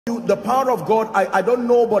The power of God, I don't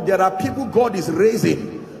know, but there are people God is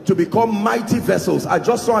raising to become mighty vessels. I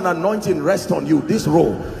just saw an anointing rest on you, this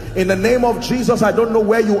role. In the name of Jesus, I don't know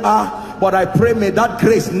where you are, but I pray may that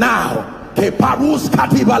grace now, let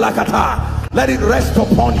it rest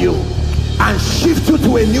upon you and shift you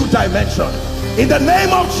to a new dimension. In the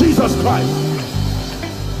name of Jesus Christ.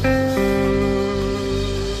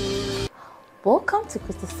 Welcome to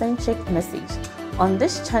Christocentric Message. On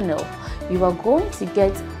this channel, you are going to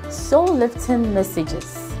get soul-lifting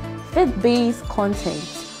messages, faith-based content,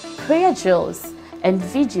 prayer drills, and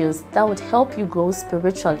videos that would help you grow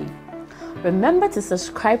spiritually. Remember to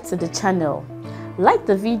subscribe to the channel, like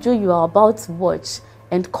the video you are about to watch,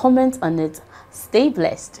 and comment on it. Stay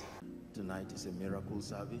blessed. Tonight is a miracle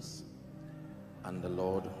service, and the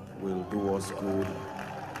Lord will do us good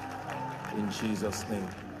in Jesus' name.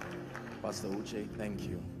 Pastor Uche, thank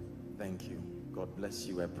you. Thank you. God bless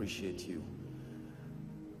you. I appreciate you.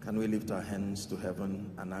 Can we lift our hands to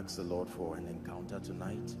heaven and ask the Lord for an encounter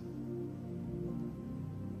tonight?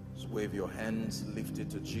 Just wave your hands, lift it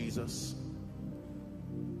to Jesus.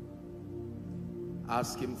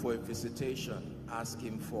 Ask him for a visitation. Ask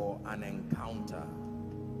him for an encounter.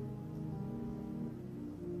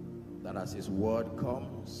 That as his word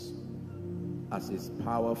comes, as his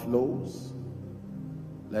power flows,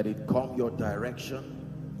 let it come your direction.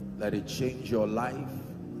 Let it change your life.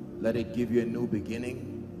 Let it give you a new beginning.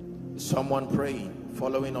 Someone praying,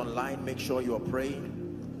 following online, make sure you're praying.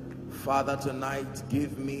 Father, tonight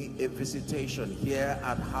give me a visitation here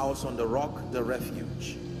at House on the Rock, the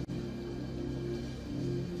Refuge.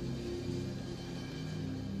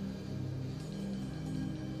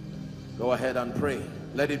 Go ahead and pray.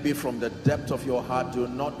 Let it be from the depth of your heart. Do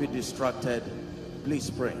not be distracted.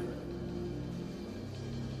 Please pray.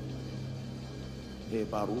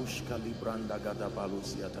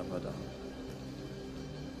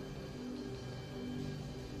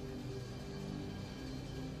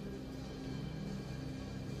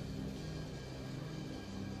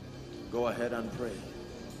 Go ahead and pray.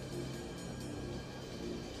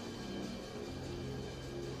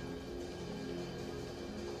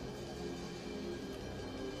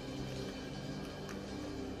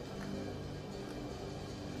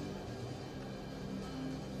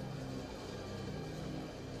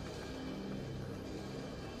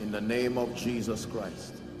 In the name of Jesus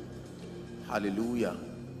Christ. Hallelujah.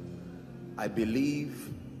 I believe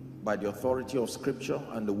by the authority of Scripture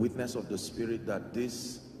and the witness of the Spirit that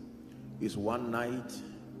this is one night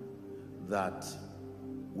that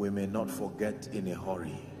we may not forget in a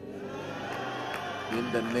hurry.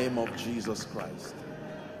 In the name of Jesus Christ.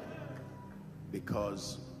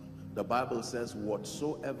 Because the Bible says,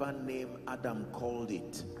 whatsoever name Adam called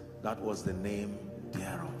it, that was the name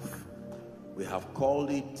thereof. We have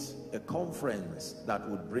called it a conference that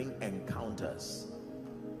would bring encounters,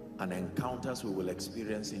 and encounters we will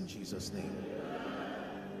experience in Jesus' name.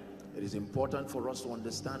 It is important for us to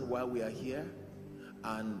understand why we are here,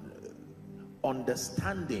 and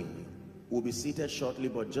understanding, will be seated shortly,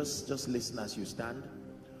 but just listen as you stand.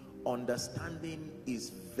 Understanding is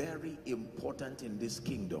very important in this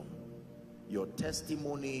kingdom. Your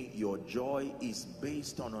testimony, your joy is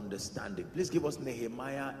based on understanding. Please give us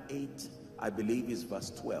Nehemiah 8, I believe is verse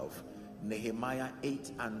 12. Nehemiah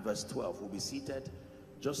 8 and verse 12. We'll be seated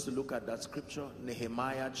just to look at that scripture.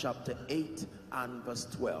 Nehemiah chapter 8 and verse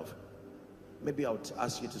 12. Maybe I'll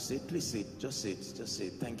ask you to say it. Please say it. Just say it. Just say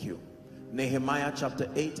it. Thank you. Nehemiah chapter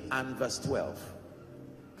 8 and verse 12.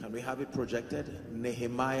 Can we have it projected?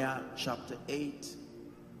 Nehemiah chapter 8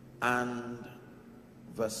 and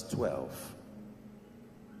verse 12.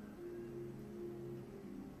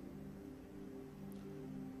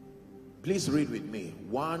 Please read with me.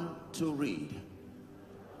 1, 2, read.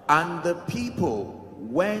 And the people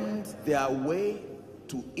went their way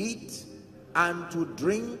to eat and to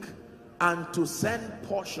drink and to send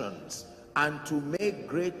portions and to make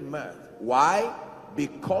great mirth. Why?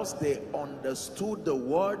 Because they understood the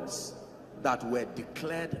words that were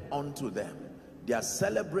declared unto them. Their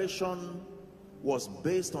celebration was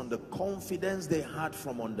based on the confidence they had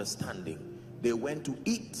from understanding. They went to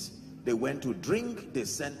eat, they went to drink, they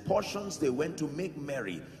sent portions, they went to make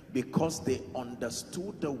merry because they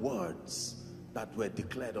understood the words that were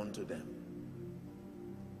declared unto them.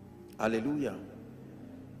 Hallelujah.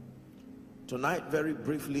 Tonight, very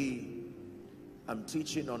briefly, I'm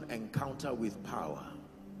teaching on encounter with power.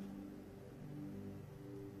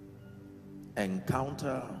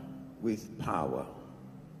 Encounter with power.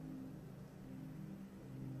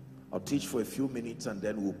 I'll teach for a few minutes and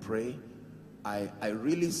then we'll pray. I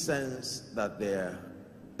really sense that there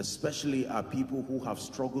especially our people who have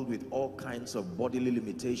struggled with all kinds of bodily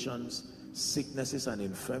limitations, sicknesses and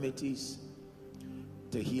infirmities.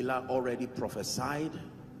 Tehillah already prophesied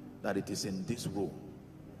that it is in this room.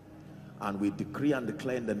 And we decree and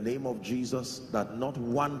declare in the name of Jesus that not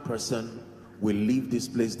one person will leave this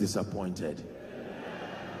place disappointed.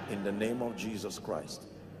 In the name of Jesus Christ.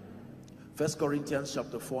 1 Corinthians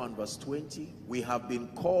chapter 4 and verse 20. We have been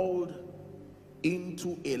called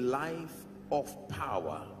into a life of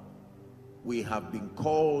power. We have been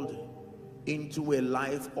called into a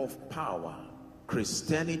life of power.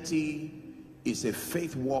 Christianity is a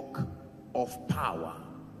faith walk of power.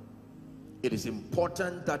 It is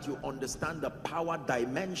important that you understand the power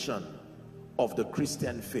dimension of the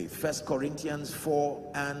Christian faith. 1 Corinthians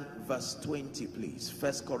 4 and verse 20, please.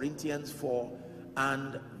 1 Corinthians 4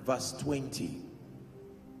 and verse 20.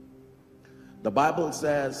 The Bible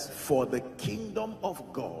says, for the kingdom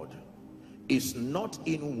of God is not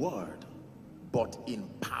in word, but in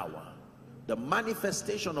power. The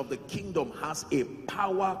manifestation of the kingdom has a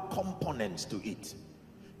power component to it.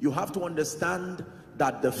 You have to understand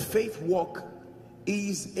that the faith walk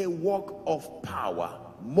is a walk of power.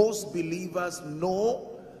 Most believers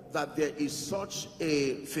know that there is such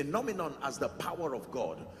a phenomenon as the power of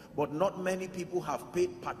God, but not many people have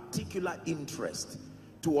paid particular interest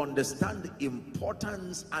to understand the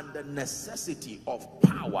importance and the necessity of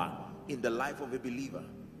power in the life of a believer.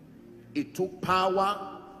 It took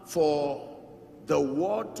power for the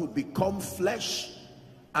word to become flesh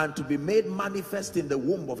and to be made manifest in the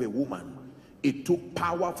womb of a woman. It took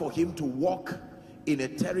power for him to walk in a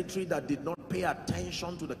territory that did not pay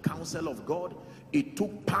attention to the counsel of God. It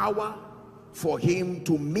took power for him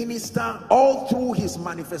to minister all through his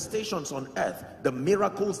manifestations on earth, the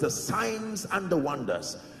miracles, the signs and the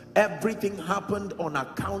wonders. Everything happened on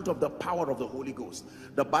account of the power of the Holy Ghost.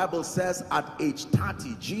 The Bible says at age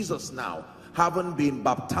 30, Jesus now, having been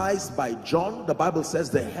baptized by John, the Bible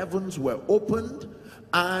says the heavens were opened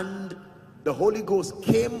and the Holy Ghost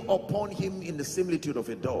came upon him in the similitude of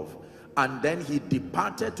a dove. And then he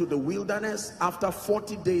departed to the wilderness after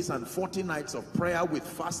 40 days and 40 nights of prayer with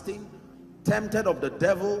fasting, tempted of the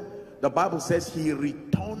devil. The Bible says he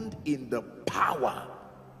returned in the power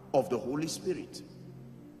of the Holy Spirit.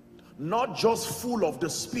 Not just full of the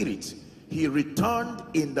Spirit, he returned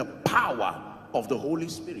in the power of the Holy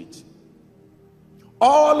Spirit.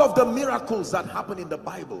 All of the miracles that happen in the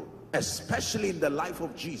Bible, especially in the life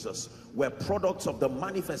of Jesus, were products of the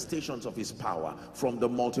manifestations of his power, from the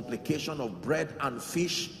multiplication of bread and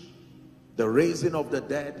fish, the raising of the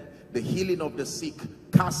dead, the healing of the sick,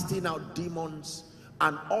 casting out demons,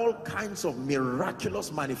 and all kinds of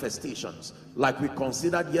miraculous manifestations. Like we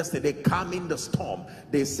considered yesterday, calming the storm.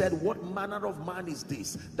 They said, what manner of man is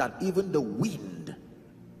this, that even the wind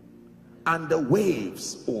and the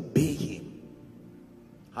waves obey him?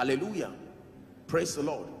 Hallelujah. Praise the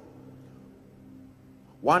Lord.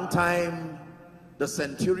 One time, the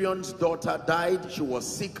centurion's daughter died. She was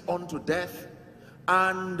sick unto death,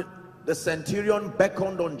 and the centurion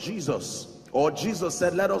beckoned on Jesus, or Jesus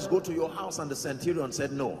said, let us go to your house. And the centurion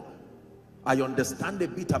said, no, I understand a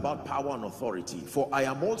bit about power and authority, for I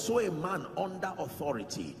am also a man under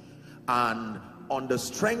authority, and on the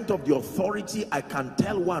strength of the authority I can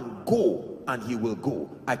tell one, go, and he will go.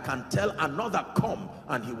 I can tell another, come,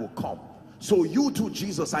 and he will come. So you too,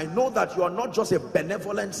 Jesus, I know that you are not just a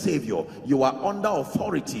benevolent savior, you are under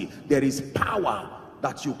authority. There is power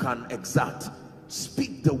that you can exert.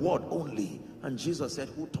 Speak the word only. And Jesus said,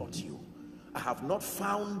 who taught you? I have not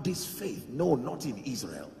found this faith, no, not in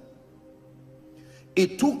Israel.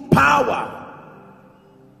 It took power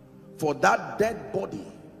for that dead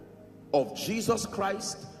body of Jesus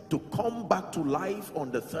Christ to come back to life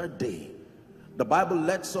on the third day. The Bible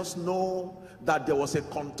lets us know that there was a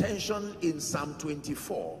contention in Psalm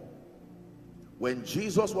 24. When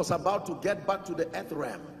Jesus was about to get back to the earth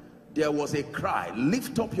realm, there was a cry,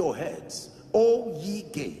 lift up your heads, O ye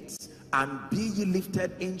gates, and be ye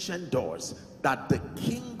lifted, ancient doors, that the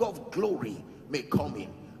King of glory may come in.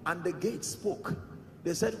 And the gates spoke.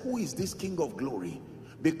 They said, who is this King of glory?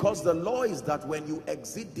 Because the law is that when you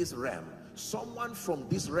exit this realm, someone from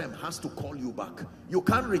this realm has to call you back. You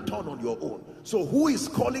can't return on your own. So who is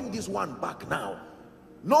calling this one back now?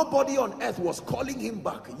 Nobody on earth was calling him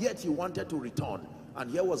back, yet he wanted to return. And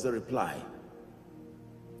here was the reply.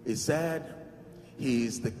 He said, he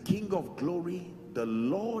is the King of glory, the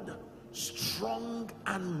Lord strong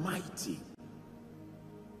and mighty,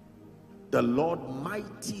 the Lord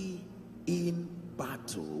mighty in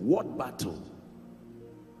battle. What battle?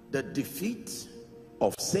 The defeat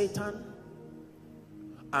of Satan,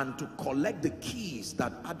 and to collect the keys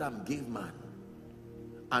that Adam gave man,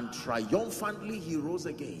 And triumphantly he rose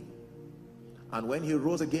again. And when he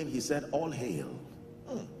rose again, he said, all hail.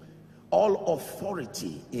 All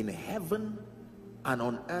authority in heaven and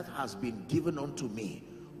on earth has been given unto me.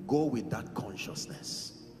 Go with that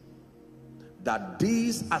consciousness that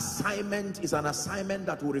this assignment is an assignment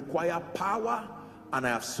that will require power, and I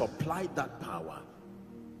have supplied that power.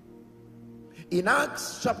 In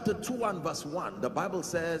Acts chapter 2 and verse 1, the Bible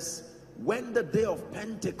says, when the day of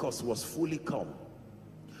Pentecost was fully come,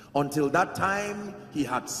 until that time he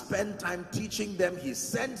had spent time teaching them. He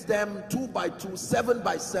sent them 2 by 2, 7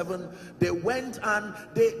 by 7. They went and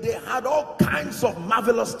they had all kinds of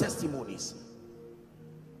marvelous testimonies.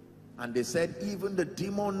 And they said even the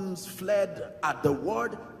demons fled at the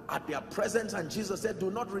word, at their presence. And Jesus said,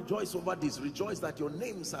 do not rejoice over this, rejoice that your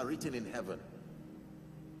names are written in heaven.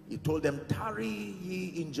 He told them, tarry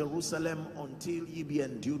ye in Jerusalem until ye be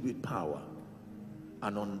endued with power.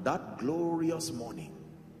 And on that glorious morning,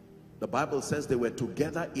 the Bible says they were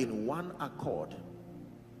together in one accord.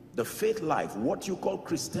 The faith life, what you call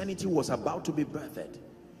Christianity, was about to be birthed.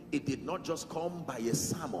 It did not just come by a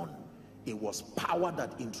sermon. It was power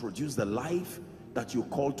that introduced the life that you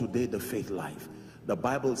call today the faith life. The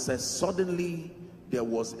Bible says suddenly there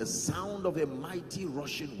was a sound of a mighty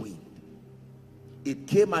rushing wind. It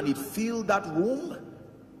came and it filled that room,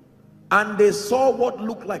 and they saw what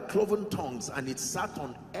looked like cloven tongues, and it sat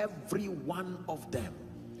on every one of them.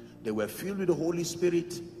 They were filled with the Holy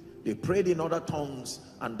Spirit. They prayed in other tongues,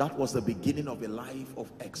 and that was the beginning of a life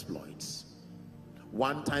of exploits.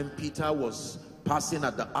 One time Peter was passing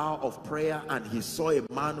at the hour of prayer, and he saw a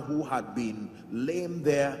man who had been lame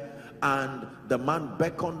there, and the man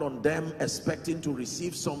beckoned on them expecting to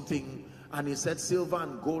receive something, and he said, silver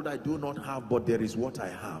and gold I do not have, but there is what I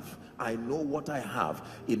have. I know what I have.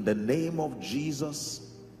 In the name of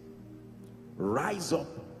Jesus, rise up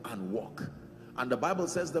and walk. And the Bible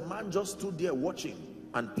says the man just stood there watching,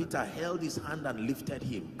 and Peter held his hand and lifted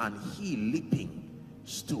him, and he, leaping,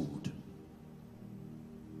 stood.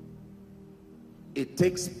 It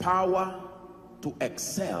takes power to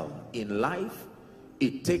excel in life.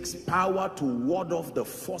 It takes power to ward off the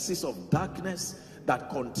forces of darkness that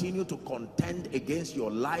continue to contend against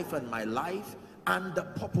your life and my life and the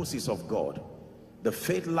purposes of God. The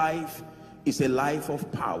faith life is a life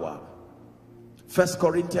of power. 1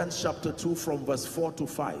 Corinthians chapter 2 from verse 4 to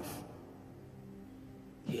 5.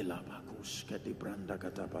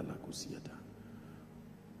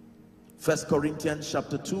 1 Corinthians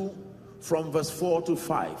chapter 2 from verse 4 to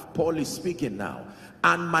 5. Paul is speaking now.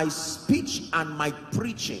 And my speech and my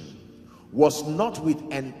preaching was not with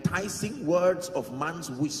enticing words of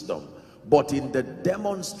man's wisdom, but in the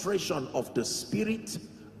demonstration of the Spirit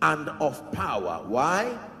and of power.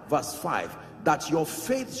 Why? Verse 5. That your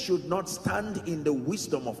faith should not stand in the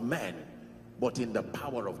wisdom of men, but in the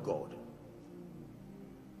power of God.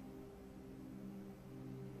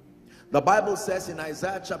 The Bible says in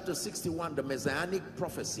Isaiah chapter 61, the Messianic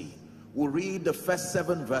prophecy, we'll read the first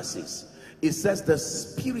 7 verses. It says, the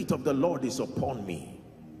Spirit of the Lord is upon me,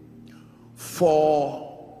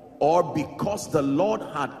 because the Lord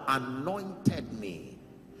had anointed me.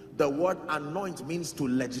 The word anoint means to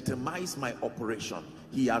legitimize my operation.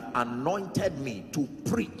 He had anointed me to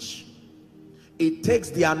preach. It takes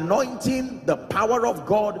the anointing, the power of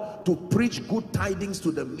God, to preach good tidings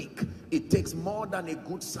to the meek. It takes more than a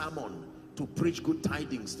good sermon to preach good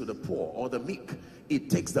tidings to the poor or the meek. It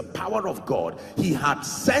takes the power of God. He had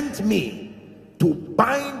sent me to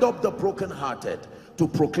bind up the brokenhearted, to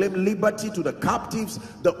proclaim liberty to the captives,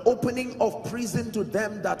 the opening of prison to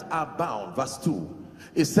them that are bound. Verse 2,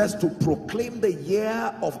 it says, to proclaim the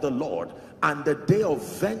year of the Lord and the day of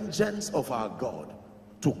vengeance of our God,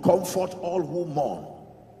 to comfort all who mourn,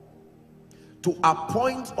 to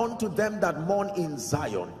appoint unto them that mourn in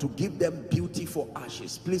Zion, to give them beauty for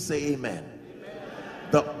ashes. Please say amen.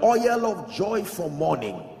 The oil of joy for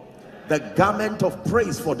mourning, the garment of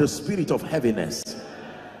praise for the spirit of heaviness.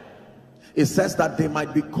 It says that they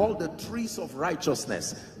might be called the trees of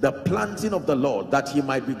righteousness, the planting of the Lord, that he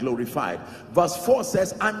might be glorified. Verse 4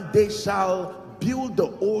 says, and they shall build the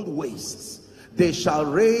old wastes. They shall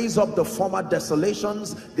raise up the former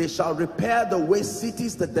desolations. They shall repair the waste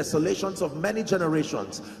cities, the desolations of many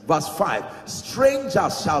generations. Verse 5,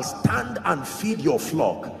 strangers shall stand and feed your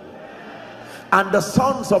flock, and the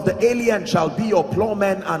sons of the alien shall be your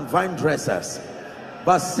plowmen and vine dressers.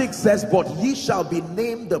 Verse 6 says, but ye shall be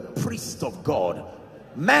named the priests of God.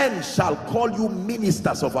 Men shall call you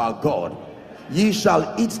ministers of our God. Ye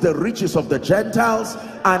shall eat the riches of the Gentiles,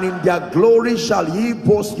 and in their glory shall ye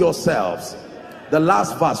boast yourselves. The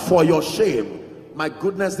last verse, for your shame My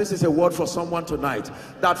goodness, this is a word for someone tonight.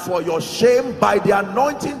 That for your shame, by the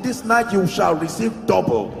anointing this night, you shall receive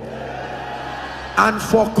double. And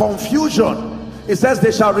for confusion, it says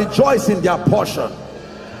they shall rejoice in their portion.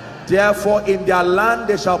 Therefore, in their land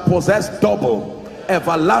they shall possess double.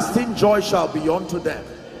 Everlasting joy shall be unto them.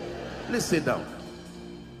 Please sit down.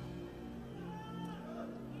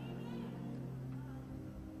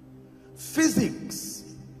 Physics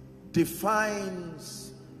defines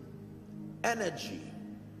energy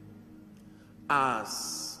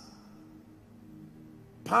as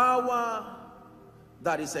power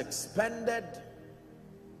that is expended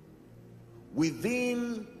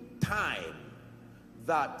within time,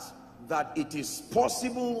 that it is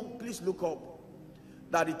possible, please look up,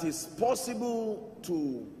 that it is possible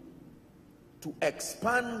to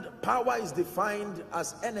expand. Power is defined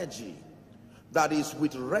as energy that is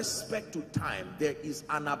with respect to time. There is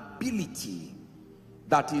an ability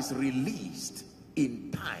that is released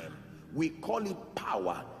in time. We call it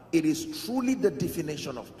power. It is truly the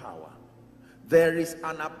definition of power. There is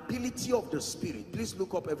an ability of the spirit. Please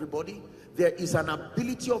look up, everybody. There is an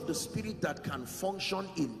ability of the spirit that can function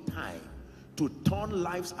in time to turn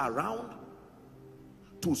lives around,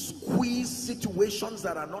 to squeeze situations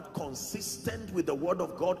that are not consistent with the word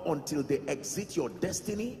of God until they exit your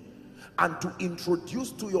destiny, and to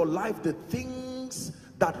introduce to your life the things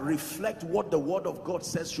that reflect what the word of God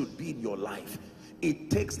says should be in your life.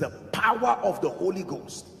 It takes the power of the Holy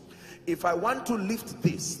Ghost. If I want to lift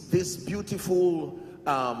this beautiful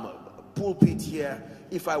pulpit here,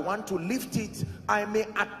 if I want to lift it, I may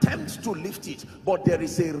attempt to lift it, but there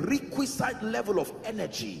is a requisite level of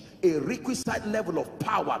energy, a requisite level of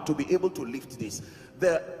power to be able to lift this.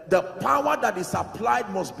 The power that is applied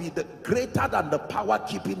must be greater than the power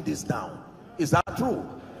keeping this down. Is that true?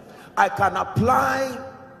 I can apply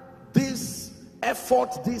this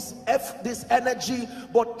effort, this energy,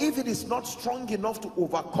 but if it is not strong enough to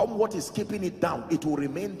overcome what is keeping it down, it will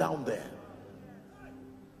remain down there.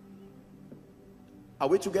 Are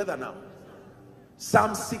we together now?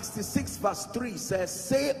 Psalm 66 verse 3 says,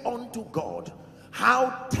 say unto God,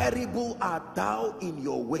 how terrible art thou in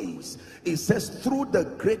your ways. It says, through the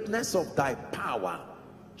greatness of thy power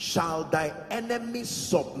shall thy enemies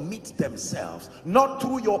submit themselves. Not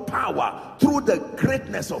through your power, through the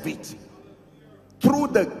greatness of it. Through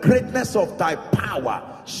the greatness of thy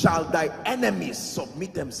power shall thy enemies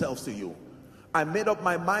submit themselves to you. I made up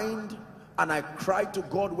my mind, and I cried to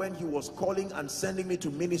God when he was calling and sending me to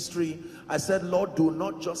ministry. I said, Lord, do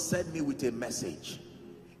not just send me with a message.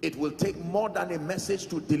 It will take more than a message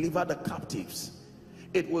to deliver the captives.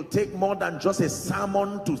 It will take more than just a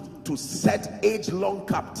sermon to set age-long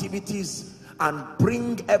captivities and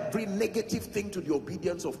bring every negative thing to the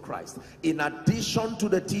obedience of Christ. In addition to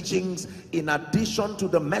the teachings, in addition to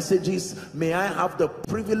the messages, may I have the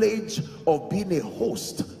privilege of being a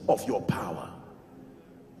host of your power.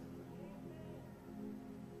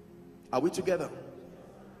 Are we together?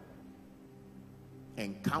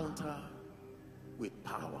 Encounter with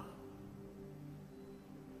power.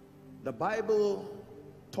 The Bible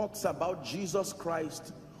talks about Jesus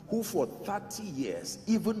Christ, who for 30 years,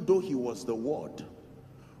 even though he was the word,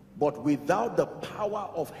 but without the power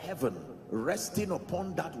of heaven resting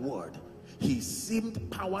upon that word, he seemed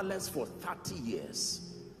powerless for 30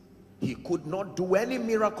 years. He could not do any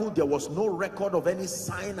miracle. There was no record of any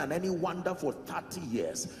sign and any wonder for 30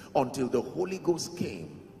 years until the Holy Ghost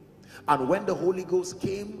came. And when the Holy Ghost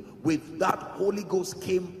came, with that Holy Ghost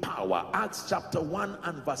came power. Acts chapter 1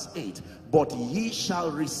 and verse 8. But ye shall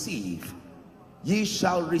receive. Ye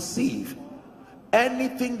shall receive.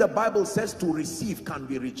 Anything the Bible says to receive can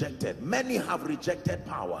be rejected. Many have rejected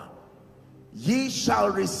power. Ye shall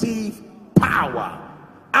receive power.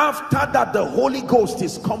 After that, the Holy Ghost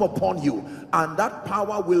is come upon you, and that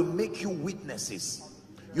power will make you witnesses.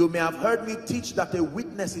 You may have heard me teach that a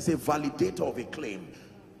witness is a validator of a claim.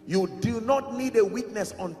 You do not need a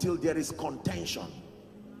witness until there is contention.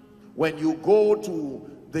 When you go to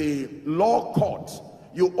the law court,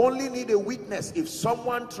 you only need a witness if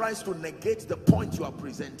someone tries to negate the point you are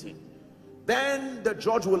presenting. Then the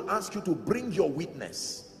judge will ask you to bring your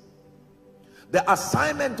witness. The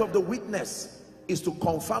assignment of the witness is to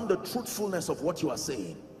confirm the truthfulness of what you are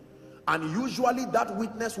saying, and usually that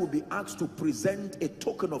witness will be asked to present a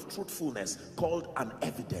token of truthfulness called an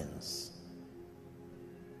evidence.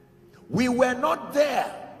 We were not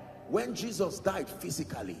there when Jesus died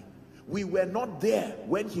physically. We were not there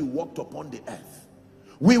when he walked upon the earth.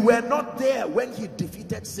 We were not there when he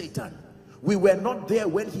defeated Satan. We were not there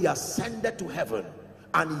when he ascended to heaven,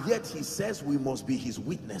 and yet he says we must be his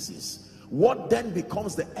witnesses. What then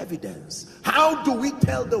becomes the evidence? How do we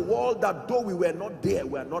tell the world that though we were not there,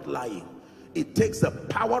 we are not lying? It takes the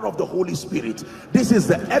power of the Holy Spirit. This is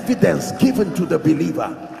the evidence given to the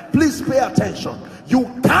believer. Please pay attention. You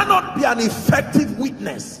cannot be an effective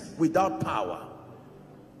witness without power.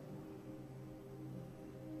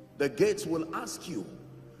 The gates will ask you.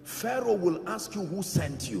 Pharaoh will ask you who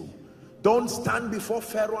sent you. Don't stand before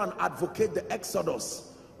Pharaoh and advocate the exodus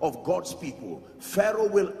of God's people. Pharaoh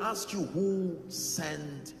will ask you who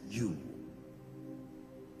sent you.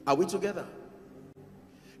 Are we together?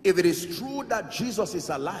 If it is true that Jesus is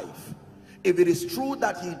alive, if it is true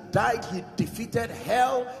that he died, he defeated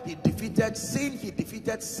hell, he defeated sin, he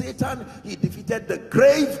defeated Satan, he defeated the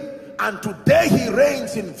grave, and today he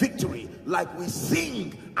reigns in victory, like we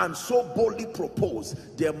sing and so boldly propose,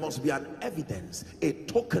 there must be an evidence, a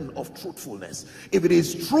token of truthfulness. If it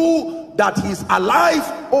is true that he's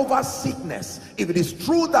alive over sickness, if it is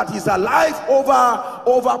true that he's alive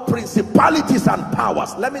over principalities and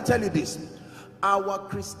powers, let me tell you this: our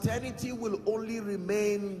Christianity will only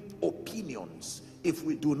remain opinions if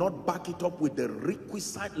we do not back it up with the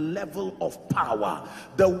requisite level of power.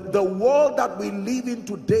 The world that we live in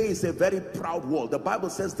today is a very proud world. The Bible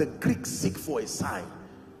says the Greeks seek for a sign.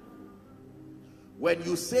 When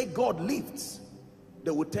you say God lifts,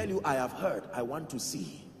 they will tell you, I have heard, I want to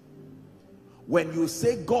see. When you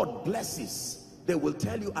say God blesses, they will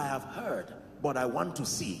tell you, I have heard, but I want to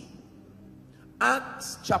see.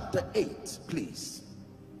 Acts chapter 8, please.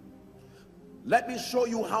 Let me show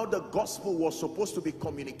you how the gospel was supposed to be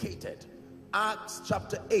communicated. Acts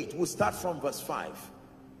chapter 8, we'll start from verse 5.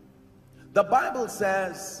 The Bible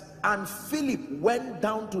says, and Philip went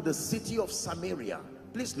down to the city of Samaria,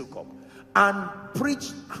 please look up, and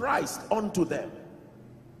preached Christ unto them.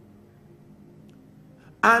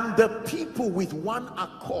 And the people with one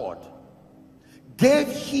accord gave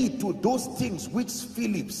heed to those things which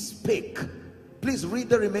Philip spake. Please read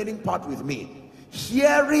the remaining part with me.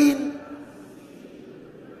 Hearing.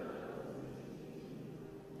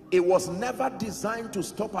 It was never designed to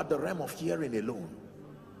stop at the realm of hearing alone.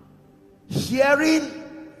 Hearing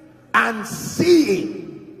and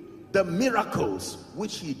seeing the miracles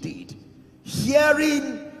which he did.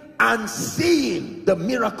 Hearing and seeing the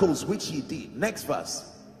miracles which he did. Next verse.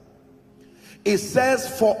 It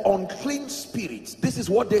says, for unclean spirits, this is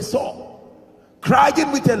what they saw,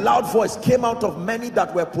 crying with a loud voice, came out of many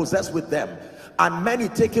that were possessed with them, and many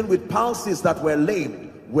taken with palsies that were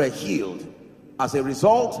lame were healed. As a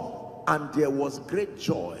result, and there was great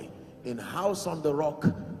joy in House on the Rock,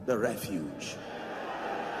 the refuge.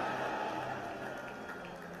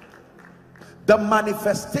 The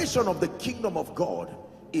manifestation of the kingdom of God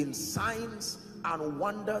in signs and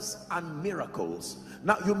wonders and miracles.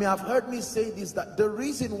 Now you may have heard me say this, that the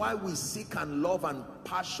reason why we seek and love and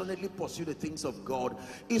passionately pursue the things of God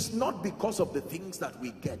is not because of the things that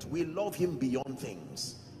we get. We love him beyond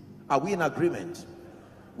things. Are we in agreement?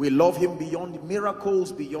 We love him beyond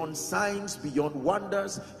miracles, beyond signs, beyond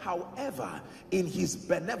wonders. However, in his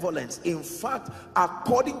benevolence, in fact,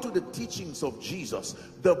 according to the teachings of Jesus,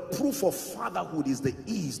 the proof of fatherhood is the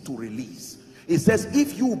ease to release. It says,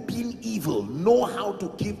 if you being evil know how to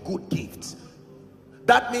give good gifts.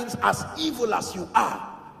 That means as evil as you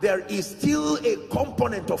are, there is still a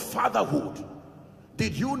component of fatherhood.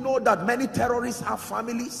 Did you know that many terrorists have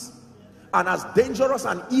families? And as dangerous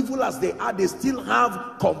and evil as they are, they still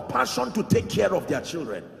have compassion to take care of their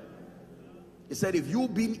children. He said, if you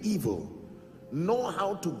being evil know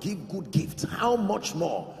how to give good gifts, how much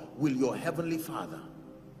more will your heavenly Father?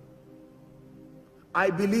 I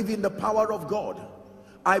believe in the power of God.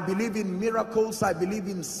 I believe in miracles. I believe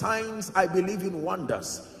in signs. I believe in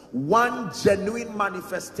wonders. One genuine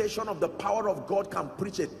manifestation of the power of God can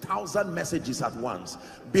preach 1,000 messages at once.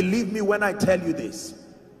 Believe me when I tell you this.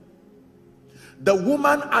 The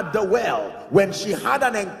woman at the well, when she had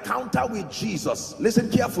an encounter with Jesus, listen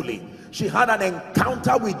carefully, she had an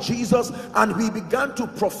encounter with Jesus, and we began to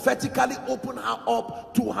prophetically open her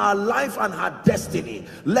up to her life and her destiny,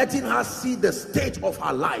 letting her see the state of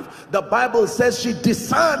her life. The Bible says she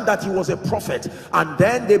discerned that he was a prophet, and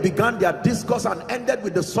then they began their discourse and ended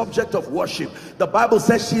with the subject of worship. The Bible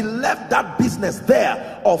says she left that business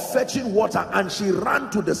there of fetching water and she ran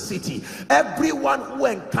to the city. Everyone who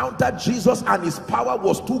encountered Jesus and his power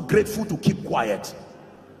was too grateful to keep quiet.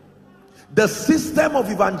 The system of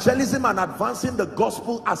evangelism and advancing the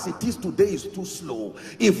gospel as it is today is too slow.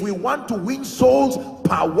 If we want to win souls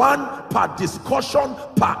per one, per discussion,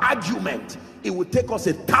 per argument, it will take us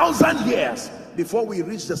 1,000 years before we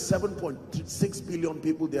reach the 7.6 billion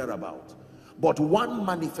people thereabout. But one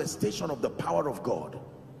manifestation of the power of God.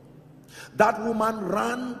 That woman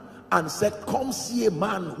ran and said, come see a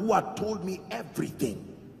man who had told me everything.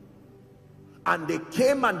 And they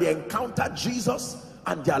came and they encountered Jesus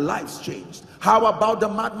and their lives changed. How about the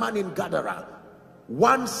madman in Gadara?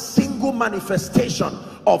 One single manifestation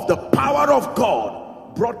of the power of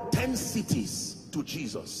God brought 10 cities to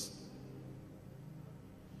Jesus.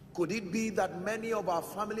 Could it be that many of our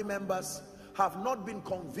family members have not been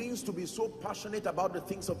convinced to be so passionate about the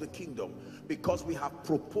things of the kingdom because we have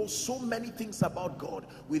proposed so many things about God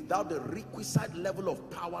without the requisite level of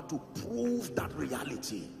power to prove that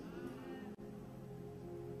reality?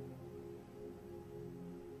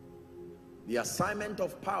 The assignment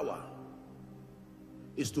of power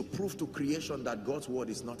is to prove to creation that God's word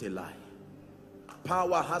is not a lie.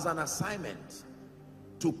 Power has an assignment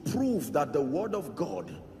to prove that the word of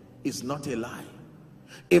God is not a lie.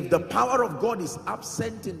 If the power of God is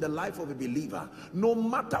absent in the life of a believer, no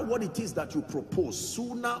matter what it is that you propose,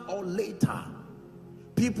 sooner or later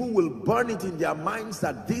people will burn it in their minds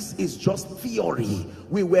that this is just theory.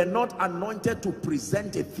 We were not anointed to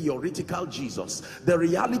present a theoretical Jesus. The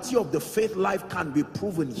reality of the faith life can be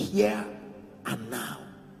proven here and now.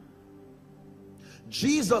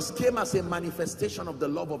 Jesus came as a manifestation of the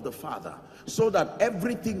love of the Father, so that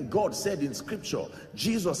everything God said in scripture,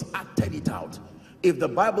 Jesus acted it out. If the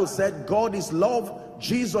Bible said God is love,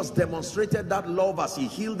 Jesus demonstrated that love as he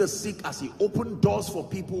healed the sick, as he opened doors for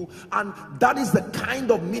people. And that is the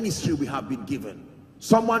kind of ministry we have been given.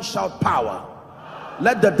 Someone shout power.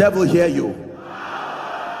 Let the devil hear you.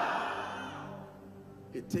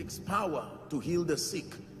 It takes power to heal the sick.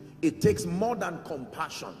 It takes more than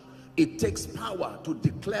compassion. It takes power to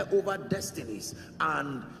declare over destinies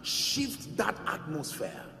and shift that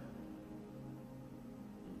atmosphere.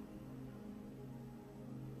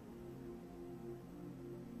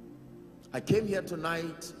 I came here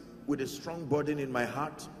tonight with a strong burden in my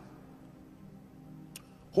heart,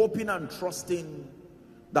 hoping and trusting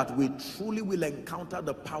that we truly will encounter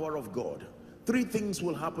the power of God. 3 things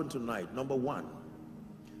will happen tonight. Number 1,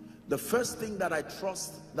 the first thing that I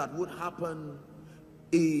trust that would happen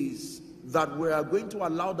is that we are going to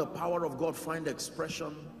allow the power of God find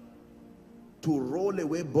expression to roll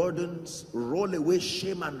away burdens, roll away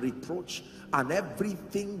shame and reproach, and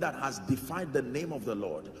everything that has defied the name of the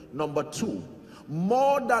Lord. Number 2,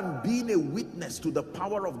 more than being a witness to the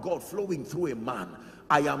power of God flowing through a man,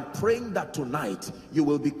 I am praying that tonight you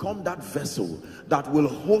will become that vessel that will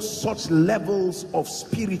host such levels of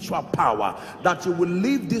spiritual power that you will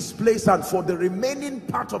leave this place, and for the remaining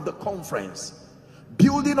part of the conference,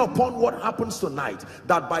 building upon what happens tonight,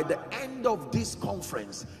 that by the end of this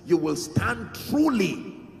conference you will stand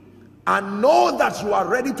truly and know that you are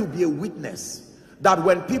ready to be a witness, that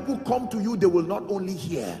when people come to you, they will not only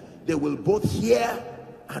hear, they will both hear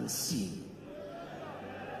and see.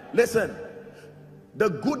 Listen, the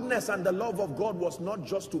goodness and the love of God was not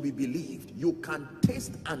just to be believed. You can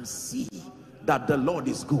taste and see that the Lord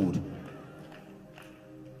is good.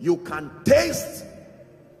 You can taste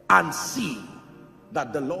and see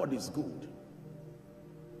that the Lord is good.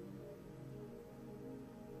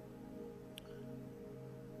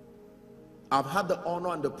 I've had the honor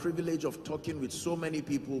and the privilege of talking with so many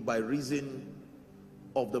people by reason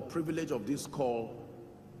of the privilege of this call,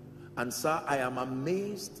 and sir, I am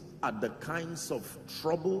amazed at the kinds of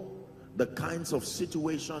trouble, the kinds of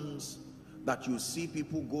situations that you see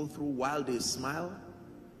people go through while they smile.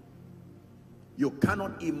 You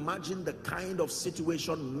cannot imagine the kind of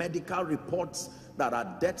situation, medical reports that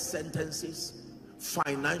are death sentences,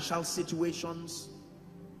 financial situations,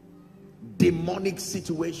 demonic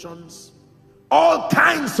situations, all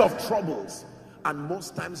kinds of troubles. And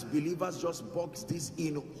most times believers just box this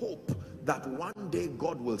in hope that one day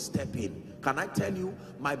God will step in. Can I tell you,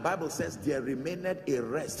 my Bible says there remaineth a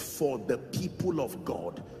rest for the people of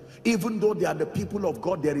God. Even though they are the people of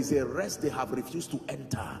God, there is a rest they have refused to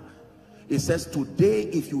enter. It says, today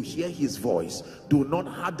if you hear his voice, do not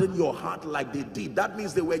harden your heart like they did. That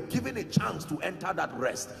means they were given a chance to enter that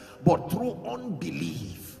rest, but through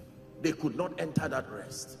unbelief they could not enter that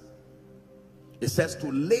rest. It says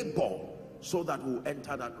to labor so that we'll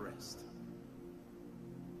enter that rest.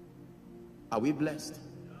 Are we blessed?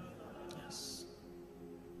 Yes.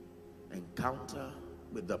 Encounter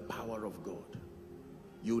with the power of God.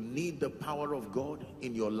 You need the power of God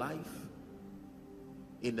in your life,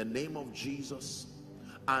 in the name of Jesus.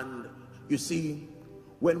 And you see,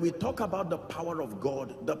 when we talk about the power of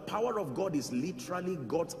God is literally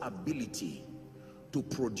God's ability to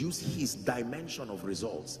produce his dimension of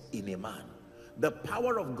results in a man. The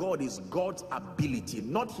power of God is God's ability,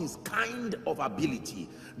 not his kind of ability.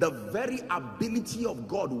 The very ability of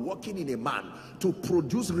God working in a man to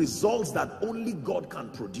produce results that only God can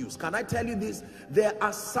produce. Can I tell you this? There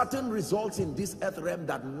are certain results in this earth realm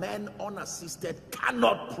that men unassisted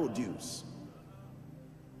cannot produce.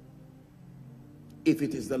 If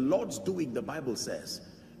it is the Lord's doing, the Bible says,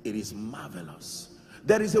 it is marvelous.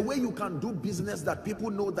 There is a way you can do business that people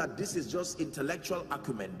know that this is just intellectual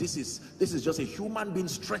acumen. This is just a human being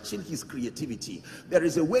stretching his creativity. There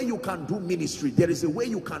is a way you can do ministry. There is a way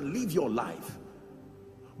you can live your life.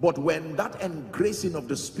 But when that engracing of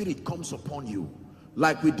the Spirit comes upon you,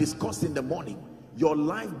 like we discussed in the morning, your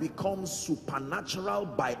life becomes supernatural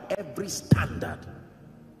by every standard.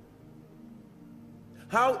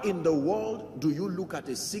 How in the world do you look at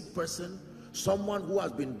a sick person, someone who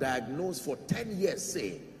has been diagnosed for 10 years,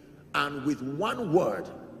 say, and with one word,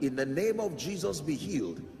 in the name of Jesus be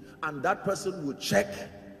healed, and that person will check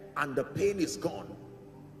and the pain is gone?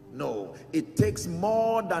 No, it takes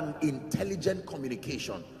more than intelligent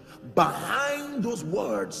communication. Behind those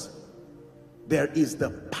words, there is the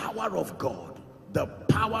power of God, the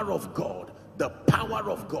power of God, the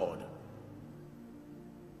power of God.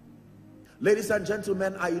 Ladies and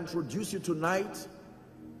gentlemen, I introduce you tonight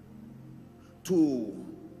to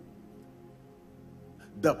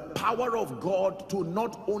the power of God to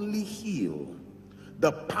not only heal,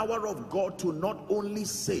 the power of God to not only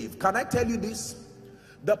save. Can I tell you this?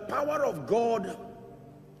 The power of God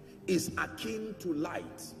is akin to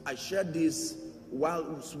light. I shared this while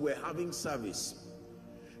we were having service.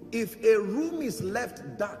 If a room is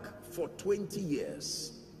left dark for 20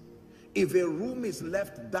 years, if a room is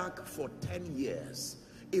left dark for 10 years,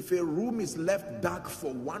 if a room is left dark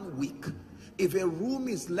for 1 week, if a room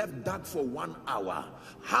is left dark for 1 hour,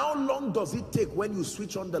 how long does it take when you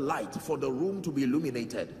switch on the light for the room to be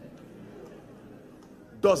illuminated?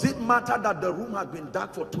 Does it matter that the room has been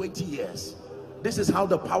dark for 20 years? This is how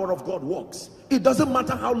the power of God works. It doesn't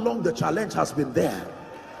matter how long the challenge has been there.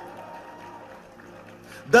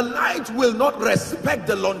 The light will not respect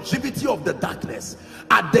the longevity of the darkness.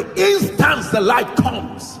 At the instant the light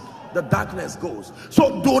comes, the darkness goes.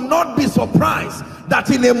 So do not be surprised that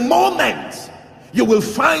in a moment you will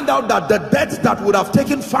find out that the debts that would have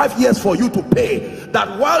taken 5 years for you to pay,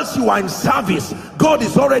 that whilst you are in service, God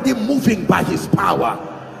is already moving by his power.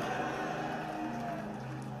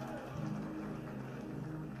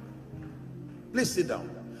 Please sit down.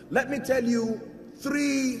 Let me tell you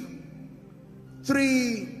three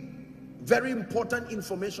very important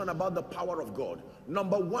information about the power of God.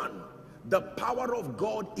 Number one, the power of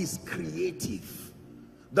God is creative.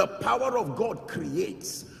 The power of God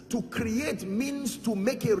creates. To create means to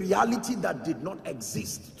make a reality that did not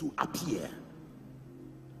exist to appear.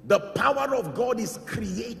 The power of God is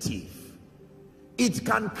creative. It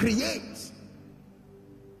can create.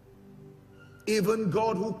 Even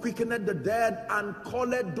God who quickened the dead and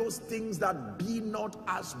called those things that be not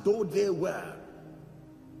as though they were.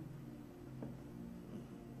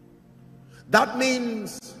 That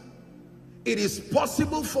means it is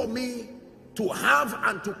possible for me to have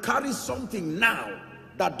and to carry something now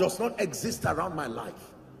that does not exist around my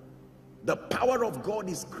life. The power of God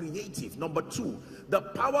is creative. Number two, the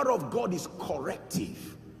power of God is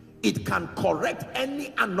corrective. It can correct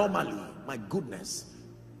any anomaly. My goodness.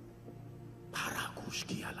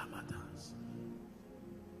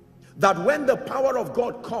 That when the power of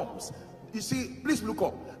God comes, you see, please look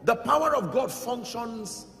up. The power of God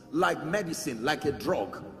functions like medicine, like a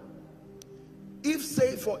drug. If,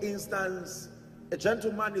 say for instance, a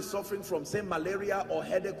gentleman is suffering from, say, malaria or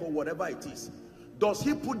headache or whatever it is, does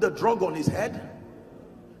he put the drug on his head?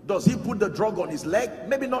 Does he put the drug on his leg?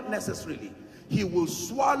 Maybe not necessarily. He will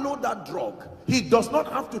swallow that drug. He does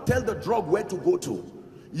not have to tell the drug where to go to.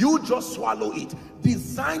 You just swallow it.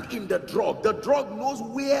 Designed in the drug knows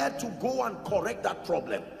where to go and correct that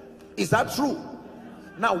problem. Is that true?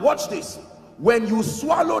 Now watch this. When you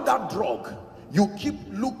swallow that drug, you keep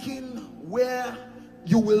looking where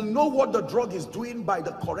you will know what the drug is doing by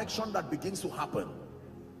the correction that begins to happen.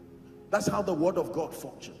 That's how the word of God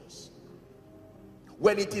functions.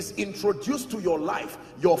 When it is introduced to your life,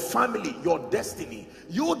 your family, your destiny,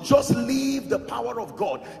 you just leave the power of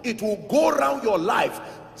God. It will go around your life,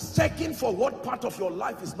 checking for what part of your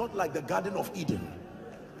life is not like the Garden of Eden.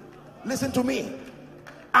 Listen to me.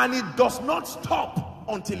 And it does not stop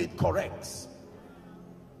until it corrects.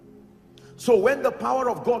 So when the power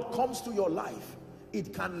of God comes to your life,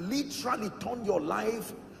 it can literally turn your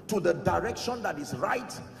life to the direction that is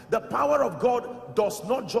right. The power of God does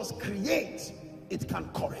not just create, it can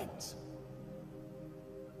correct.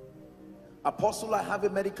 Apostle, I have a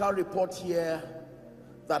medical report here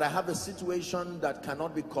that I have a situation that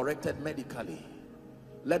cannot be corrected medically.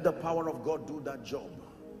 Let the power of God do that job.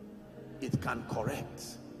 It can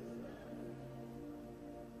correct.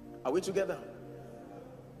 Are we together?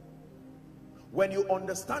 When you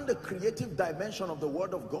understand the creative dimension of the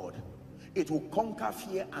word of God, it will conquer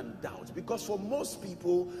fear and doubt. Because for most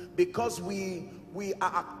people, because we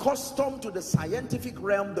are accustomed to the scientific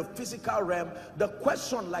realm, the physical realm, the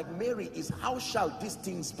question, like Mary, is how shall these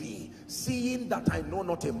things be, seeing that I know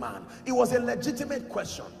not a man? It was a legitimate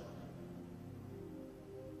question.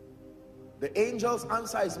 The angel's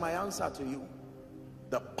answer is my answer to you.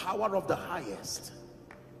 The power of the highest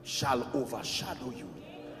shall overshadow you.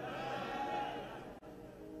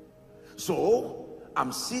 So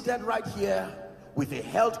I'm seated right here with a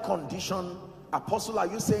health condition. Apostle, are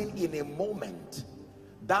you saying in a moment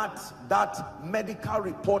that medical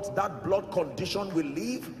report, that blood condition will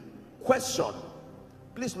leave? Question.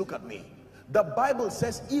 Please look at me. The Bible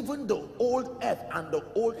says even the old earth and the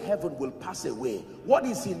old heaven will pass away. What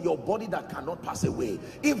is in your body that cannot pass away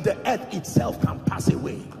if the earth itself can pass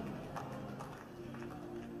away?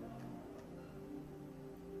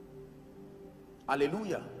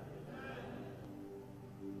 Hallelujah.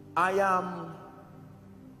 I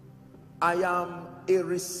am a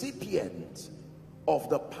recipient of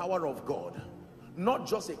the power of God, not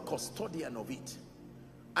just a custodian of it.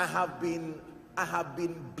 I have been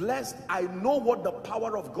blessed. I know what the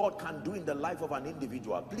power of God can do in the life of an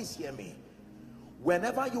individual. Please hear me.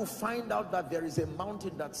 Whenever you find out that there is a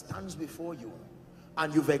mountain that stands before you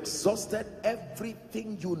and you've exhausted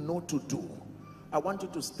everything you know to do, I want you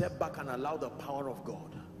to step back and allow the power of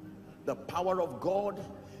God. The power of God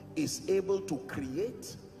is able to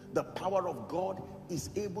create. The power of God is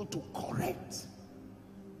able to correct.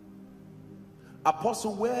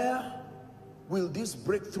 Apostle, where will this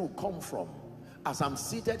breakthrough come from? As I'm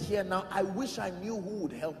seated here now, I wish I knew who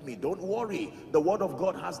would help me. Don't worry, the word of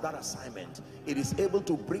God has that assignment. It is able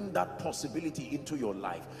to bring that possibility into your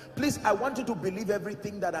life. Please, I want you to believe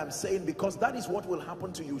everything that I'm saying, because that is what will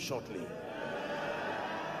happen to you shortly.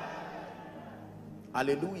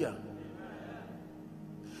 Hallelujah.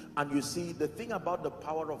 And you see, the thing about the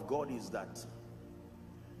power of God is that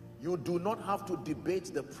you do not have to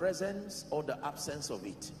debate the presence or the absence of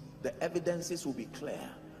it. The evidences will be clear,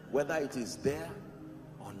 whether it is there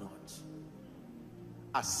or not.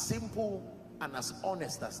 As simple and as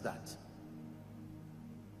honest as that.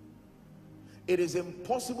 It is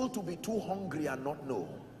impossible to be too hungry and not know.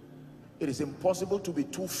 It is impossible to be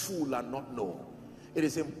too full and not know. It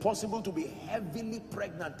is impossible to be heavily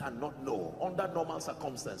pregnant and not know under normal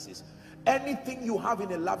circumstances. Anything you have in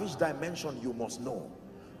a lavish dimension, you must know.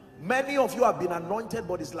 Many of you have been anointed,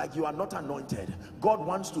 but it's like you are not anointed. God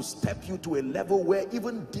wants to step you to a level where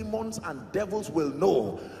even demons and devils will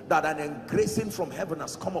know that an engracing from heaven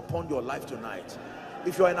has come upon your life tonight.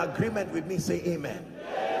 If you're in agreement with me, say amen.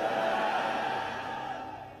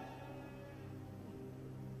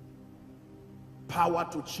 Power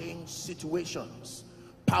to change situations,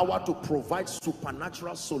 power to provide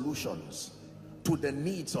supernatural solutions to the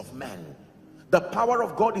needs of men. The power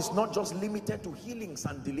of God is not just limited to healings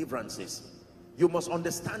and deliverances. You must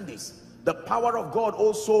understand this. The power of God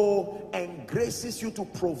also engraces you to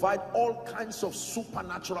provide all kinds of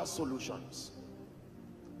supernatural solutions.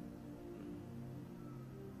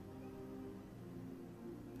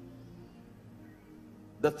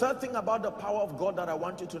 The third thing about the power of God that I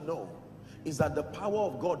want you to know is that the power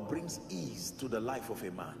of God brings ease to the life of a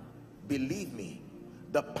man. Believe me,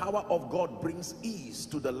 the power of God brings ease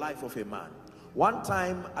to the life of a man. One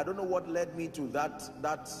time, I don't know what led me to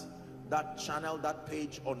that channel, that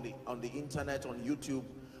page on the internet, on YouTube.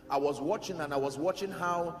 I was watching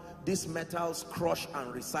how these metals crush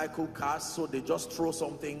and recycle cars. So they just throw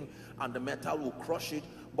something and the metal will crush it.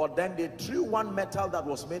 But then they threw one metal that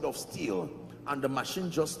was made of steel and the machine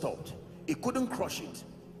just stopped. It couldn't crush it.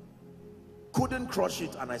 Couldn't crush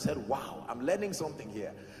it. And I said, wow, I'm learning something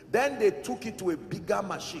here. Then they took it to a bigger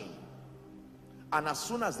machine, and as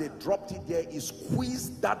soon as they dropped it there, it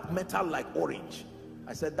squeezed that metal like orange.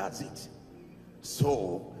 I said, that's it.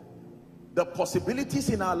 So the possibilities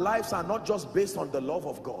in our lives are not just based on the love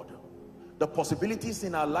of God. The possibilities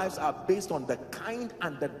in our lives are based on the kind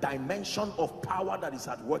and the dimension of power that is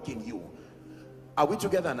at work in you. Are we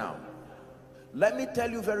together now? Let me tell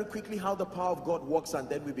you very quickly how the power of God works, and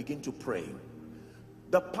then we begin to pray.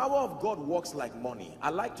 The power of God works like money. I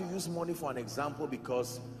like to use money for an example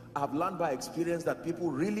because I've learned by experience that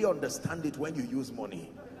people really understand it when you use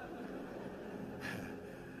money.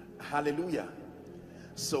 Hallelujah.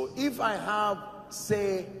 So if I have,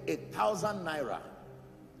 say, 1,000 naira,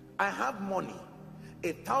 I have money.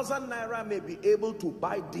 1,000 naira may be able to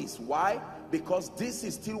buy this. Why? Because this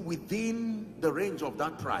is still within the range of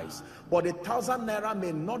that price. But 1,000 naira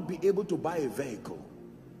may not be able to buy a vehicle.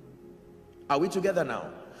 Are we together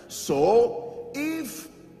now? So if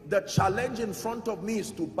the challenge in front of me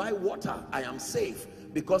is to buy water, I am safe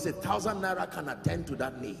because 1,000 naira can attend to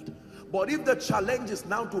that need. But if the challenge is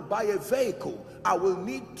now to buy a vehicle, I will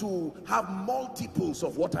need to have multiples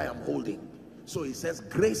of what I am holding. So he says,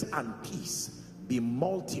 grace and peace be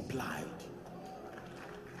multiplied.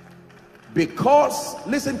 Because,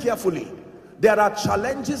 listen carefully, there are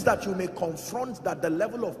challenges that you may confront that the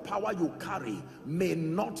level of power you carry may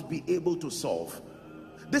not be able to solve.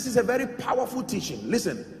 This is a very powerful teaching.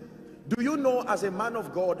 Listen, do you know, as a man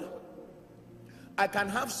of God, I can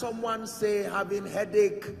have someone say having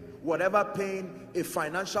headache, whatever pain, a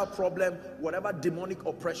financial problem, whatever demonic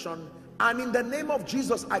oppression, and in the name of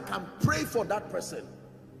Jesus I can pray for that person.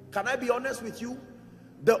 Can I be honest with you?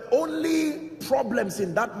 The only problems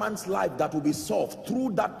in that man's life that will be solved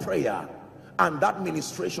through that prayer and that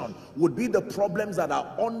ministration would be the problems that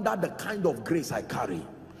are under the kind of grace I carry.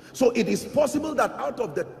 So it is possible that out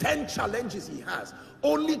of the 10 challenges he has,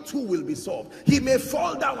 only 2 will be solved. He may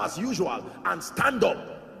fall down as usual and stand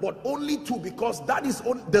up, but only 2, because that is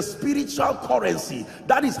the spiritual currency.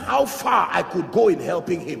 That is how far I could go in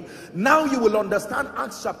helping him. Now you will understand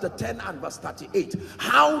Acts chapter 10 and verse 38,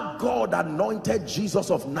 how God anointed Jesus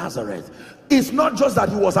of Nazareth. It's not just that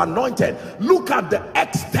he was anointed. Look at the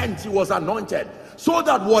extent he was anointed, so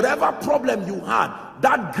that whatever problem you had,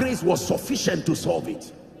 that grace was sufficient to solve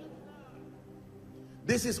it.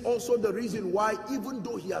 This is also the reason why, even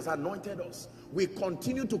though he has anointed us, we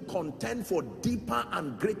continue to contend for deeper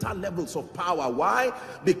and greater levels of power. Why?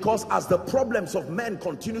 Because as the problems of men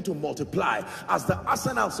continue to multiply, as the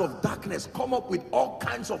arsenals of darkness come up with all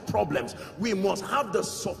kinds of problems, we must have the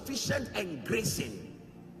sufficient engracing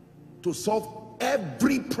to solve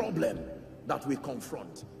every problem that we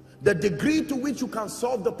confront. The degree to which you can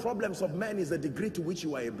solve the problems of men is the degree to which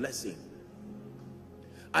you are a blessing.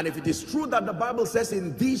 And if it is true that the Bible says,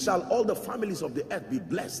 in thee shall all the families of the earth be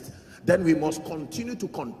blessed, then we must continue to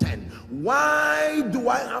contend. Why do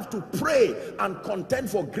I have to pray and contend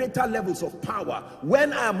for greater levels of power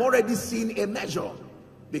when I am already seeing a measure?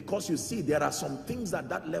 Because you see, there are some things that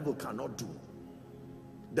that level cannot do.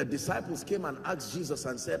 The disciples came and asked Jesus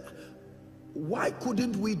and said, why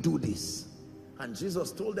couldn't we do this? And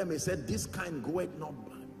Jesus told them, he said, this kind goeth not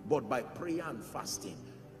but by prayer and fasting.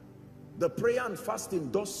 The prayer and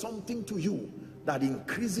fasting does something to you that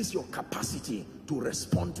increases your capacity to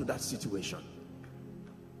respond to that situation.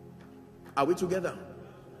 Are we together?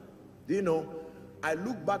 Do you know, I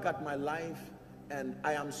look back at my life and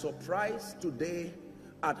I am surprised today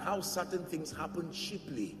at how certain things happen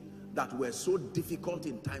cheaply that were so difficult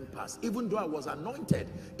in time past. Even though I was anointed,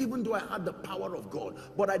 even though I had the power of God,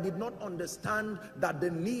 but I did not understand that the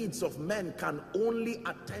needs of men can only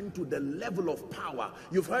attend to the level of power.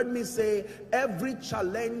 You've heard me say, every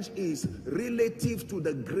challenge is relative to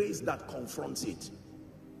the grace that confronts it.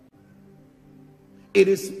 It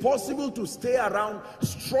is possible to stay around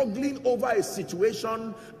struggling over a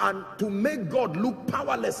situation and to make God look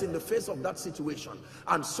powerless in the face of that situation.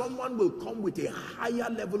 And someone will come with a higher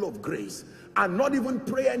level of grace and not even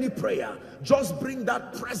pray any prayer. Just bring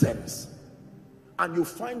that presence. And you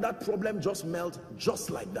find that problem just melt just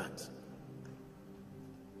like that.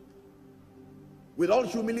 With all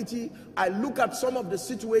humility, I look at some of the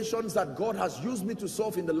situations that God has used me to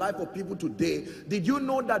solve in the life of people today. Did you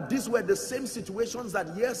know that these were the same situations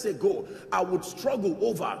that years ago I would struggle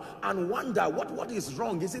over and wonder what is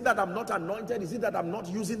wrong? Is it that I'm not anointed? Is it that I'm not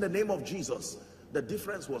using the name of Jesus? The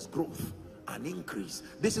difference was growth and increase.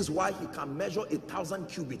 This is why he can measure 1,000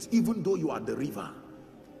 cubits even though you are the river.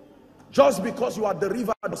 Just because you are the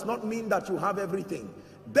river does not mean that you have everything.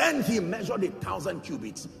 Then he measured 1,000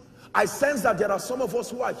 cubits. I sense that there are some of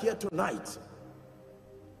us who are here tonight.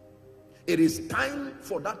 It is time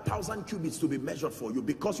for that 1,000 cubits to be measured for you,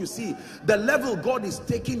 because you see the level God is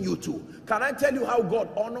taking you to. Can I tell you how God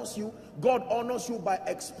honors you? God honors you by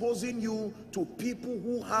exposing you to people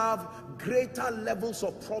who have greater levels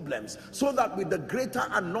of problems, so that with the greater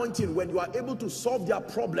anointing, when you are able to solve their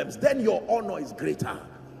problems, then your honor is greater.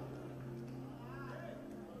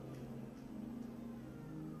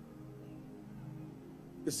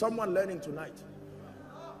 Is someone learning tonight?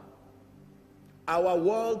 Our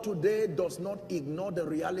world today does not ignore the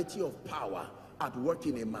reality of power at work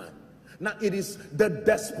in a man. Now, it is the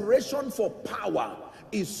desperation for power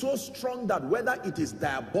is so strong that whether it is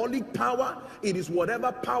diabolic power, it is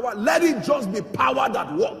whatever power, let it just be power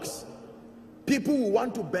that works. People will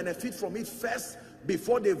want to benefit from it first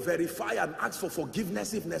before they verify and ask for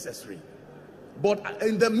forgiveness if necessary. But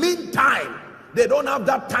in the meantime, they don't have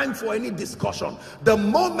that time for any discussion. The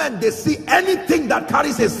moment they see anything that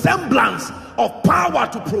carries a semblance of power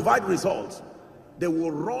to provide results, they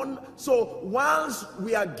will run. So whilst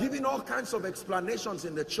we are giving all kinds of explanations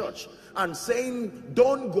in the church and saying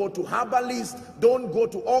don't go to herbalists, don't go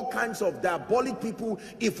to all kinds of diabolic people,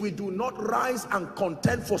 if we do not rise and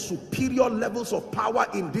contend for superior levels of power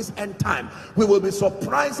in this end time, we will be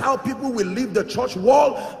surprised how people will leave the church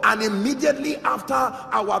wall, and immediately after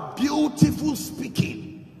our beautiful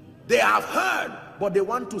speaking, they have heard, but they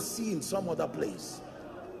want to see in some other place.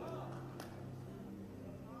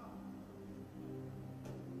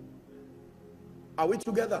 Are we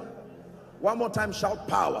together? One more time, shout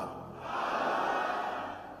power.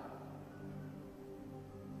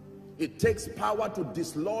 It takes power to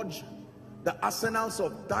dislodge the arsenals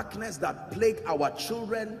of darkness that plague our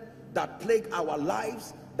children, that plague our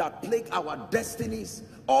lives, that plague our destinies,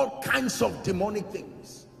 all kinds of demonic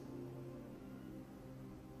things.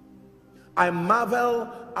 I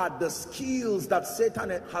marvel at the skills that Satan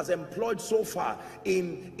has employed so far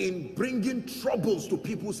in bringing troubles to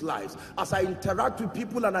people's lives. As I interact with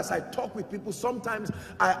people and as I talk with people, sometimes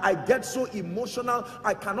I get so emotional.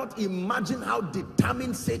 I cannot imagine how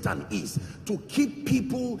determined Satan is to keep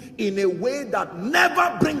people in a way that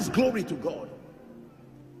never brings glory to God.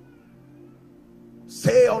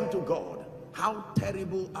 Say unto God, how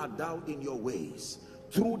terrible art thou in your ways.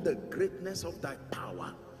 Through the greatness of thy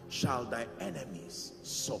power shall thy enemies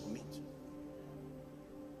submit.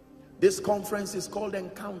 This conference is called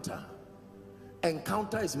Encounter.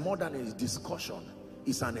 Encounter is more than a discussion,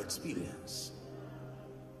 it's an experience.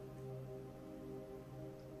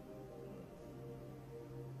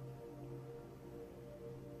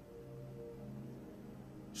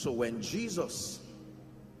 So when Jesus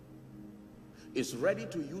is ready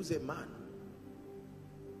to use a man,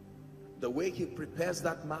 the way he prepares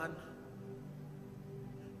that man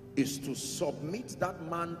is to submit that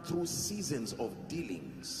man through seasons of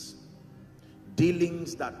dealings.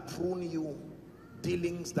 Dealings that prune you,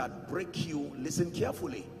 dealings that break you. Listen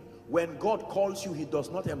carefully. When God calls you, he does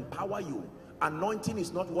not empower you. Anointing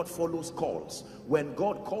is not what follows calls. When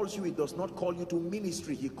God calls you, he does not call you to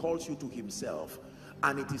ministry, he calls you to himself.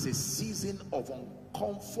 And it is a season of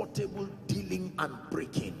uncomfortable dealing and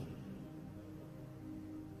breaking.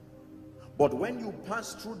 But when you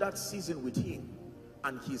pass through that season with him,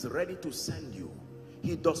 and he's ready to send you,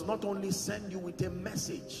 he does not only send you with a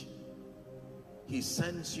message, he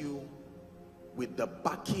sends you with the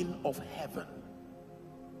backing of heaven.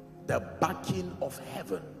 The backing of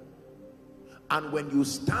heaven. And when you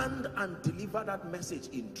stand and deliver that message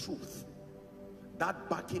in truth, that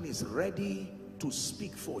backing is ready to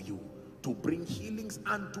speak for you, to bring healings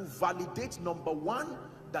and to validate, number one,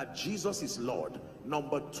 that Jesus is Lord.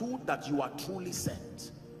 Number two, that you are truly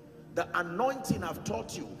sent. The anointing I've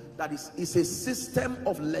taught you that is a system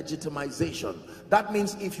of legitimization. That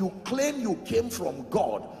means if you claim you came from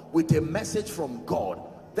God with a message from God,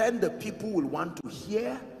 then the people will want to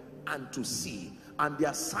hear and to see. And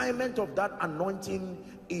the assignment of that anointing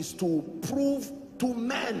is to prove to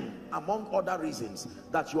men, among other reasons,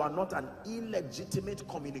 that you are not an illegitimate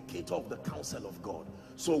communicator of the counsel of God.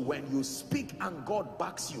 So when you speak and God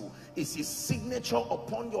backs you, it's his signature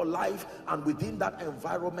upon your life, and within that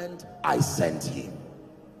environment, I sent him.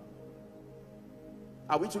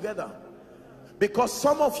 Are we together? Because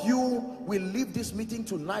some of you will leave this meeting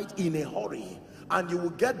tonight in a hurry, and you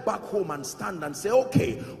will get back home and stand and say,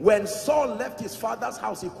 okay, when Saul left his father's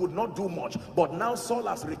house, he could not do much, but now Saul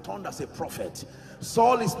has returned as a prophet.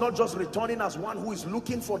 Saul is not just returning as one who is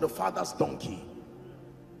looking for the father's donkey.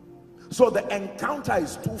 So the encounter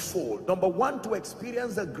is twofold. Number one, to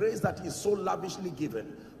experience the grace that is so lavishly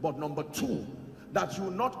given. But number two, that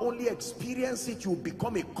you not only experience it, you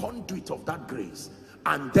become a conduit of that grace.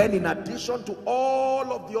 And then in addition to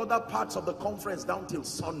all of the other parts of the conference down till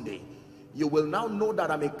Sunday, you will now know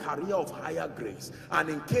that I'm a carrier of higher grace. And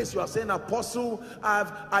in case you are saying, Apostle,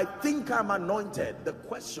 I think I'm anointed, the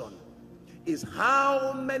question is,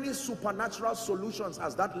 how many supernatural solutions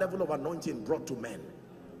has that level of anointing brought to men?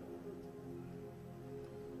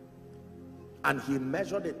 And he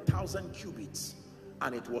measured 1,000 cubits,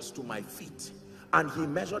 and it was to my feet. And he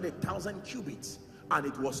measured 1,000 cubits, and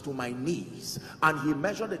it was to my knees. And he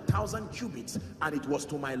measured 1,000 cubits, and it was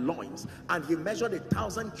to my loins. And he measured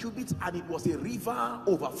 1,000 cubits, and it was a river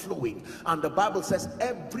overflowing. And the Bible says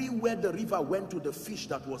everywhere the river went to, the fish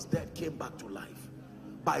that was dead came back to life,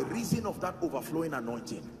 by reason of that overflowing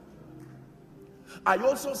anointing. I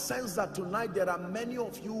also sense that tonight there are many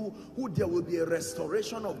of you who there will be a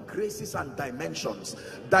restoration of graces and dimensions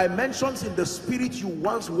in the spirit you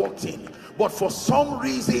once walked in, but for some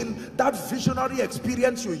reason that visionary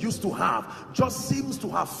experience you used to have just seems to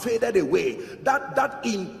have faded away. That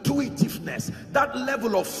intuitiveness, that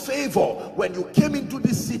level of favor, when you came into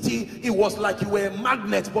this city, it was like you were a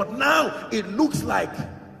magnet, but now it looks like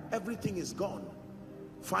everything is gone.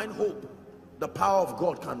 Find hope. The power of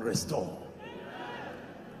God can restore.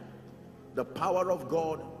 The power of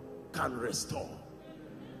God can restore.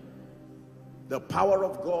 The power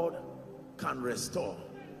of God can restore.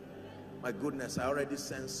 My goodness, I already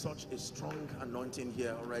sense such a strong anointing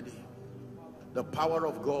here already. The power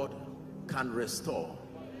of God can restore.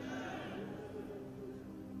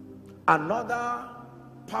 Another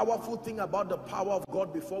powerful thing about the power of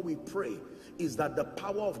God before we pray is that the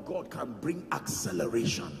power of God can bring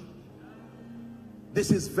acceleration.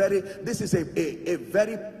 This is a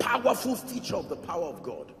very powerful feature of the power of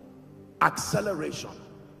God. Acceleration.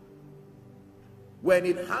 When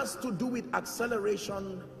it has to do with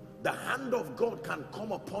acceleration, the hand of God can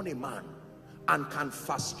come upon a man and can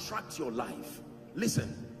fast track your life.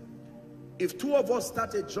 Listen, if two of us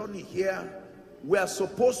start a journey here, we are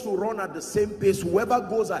supposed to run at the same pace. Whoever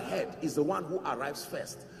goes ahead is the one who arrives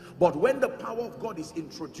first. But when the power of God is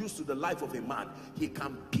introduced to the life of a man, he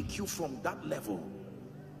can pick you from that level,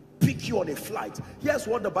 pick you on a flight. Here's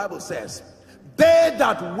what the Bible says: they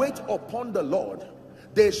that wait upon the Lord,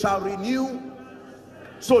 they shall renew.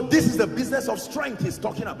 So this is the business of strength he's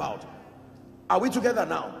talking about. Are we together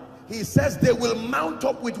now? He says they will mount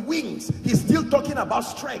up with wings. He's still talking about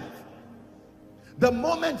strength. The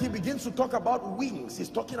moment he begins to talk about wings, he's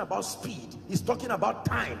talking about speed. He's talking about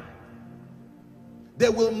time. They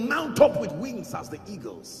will mount up with wings as the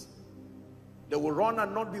eagles. They will run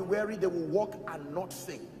and not be weary. They will walk and not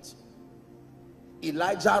faint.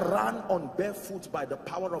 Elijah ran on barefoot by the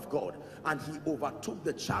power of God, and he overtook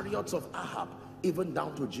the chariots of Ahab, even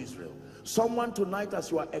down to Jezreel. Someone tonight,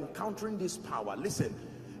 as you are encountering this power, listen,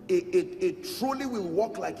 it truly will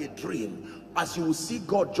walk like a dream, as you will see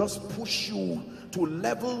God just push you to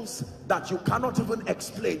levels that you cannot even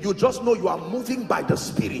explain. You just know you are moving by the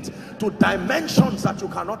Spirit to dimensions that you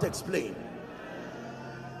cannot explain.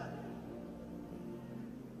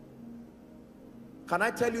 Can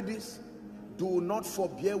I tell you this? Do not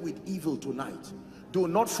forbear with evil tonight. Do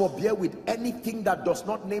not forbear with anything that does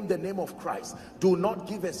not name the name of Christ. Do not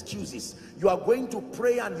give excuses. You are going to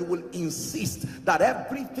pray and you will insist that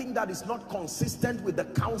everything that is not consistent with the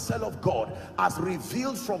counsel of God as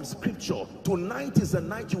revealed from Scripture, tonight is the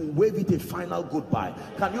night you will wave it a final goodbye.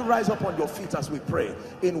 Can you rise up on your feet as we pray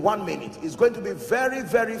in 1 minute? It's going to be very,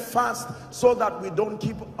 very fast so that we don't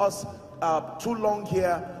keep us too long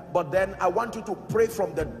here. But then I want you to pray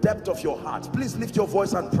from the depth of your heart. Please lift your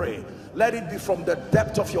voice and pray. Let it be from the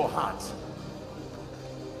depth of your heart.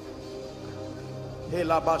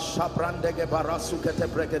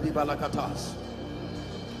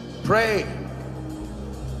 Pray.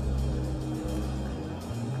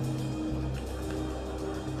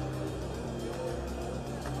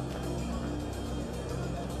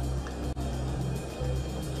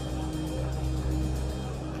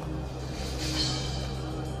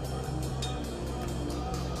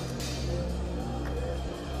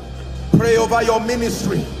 Pray over your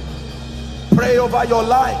ministry. Pray over your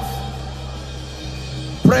life.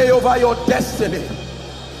 Pray over your destiny.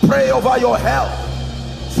 Pray over your health.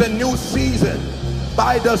 It's a new season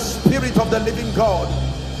by the Spirit of the living God.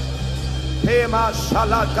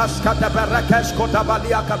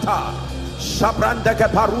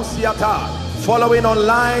 Following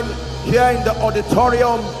online here in the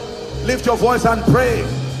auditorium, lift your voice and pray.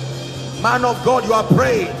 Man of God, you are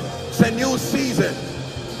praying. It's a new season.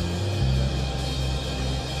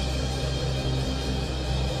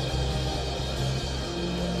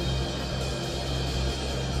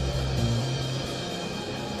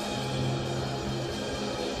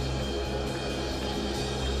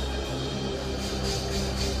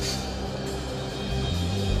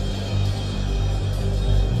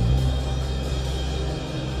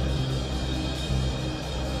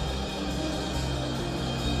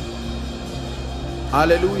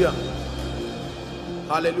 Hallelujah.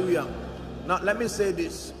 Hallelujah. Now let me say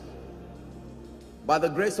this. By the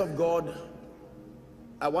grace of God,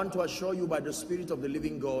 I want to assure you by the Spirit of the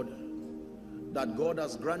living God that God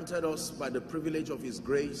has granted us by the privilege of His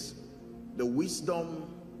grace the wisdom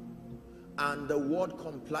and the word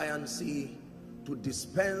compliancy to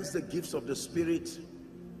dispense the gifts of the Spirit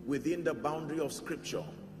within the boundary of Scripture.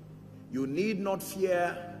 You need not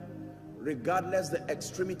fear, regardless the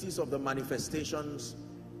extremities of the manifestations,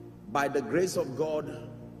 By the grace of God,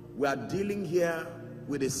 we are dealing here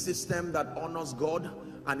with a system that honors God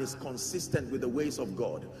and is consistent with the ways of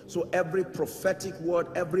God. So every prophetic word,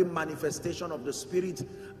 every manifestation of the Spirit,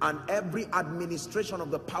 and every administration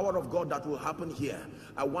of the power of God that will happen here,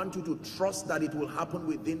 I want you to trust that it will happen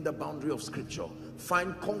within the boundary of Scripture.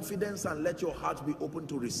 Find confidence and let your heart be open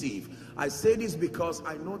to receive. I say this because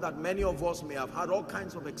I know that many of us may have had all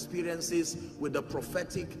kinds of experiences with the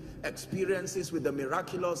prophetic, experiences with the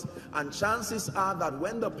miraculous, and chances are that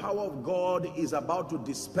when the power of God is about to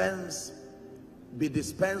be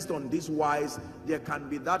dispensed on this wise, there can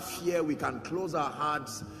be that fear. We can close our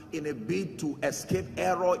hearts in a bid to escape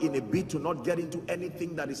error, in a bid to not get into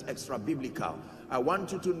anything that is extra biblical. I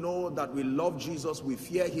want you to know that we love Jesus, we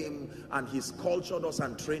fear him, and he's cultured us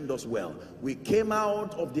and trained us well. We came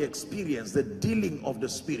out of the experience, the dealing of the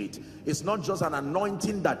Spirit. It's not just an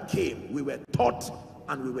anointing that came. We were taught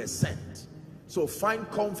and we were sent. So find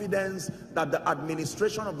confidence that the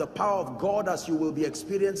administration of the power of God, as you will be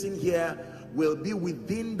experiencing here, will be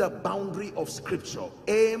within the boundary of Scripture,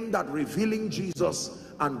 aimed at revealing Jesus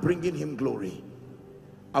and bringing him glory.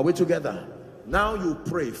 Are we together? Now you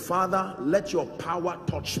pray, Father, let your power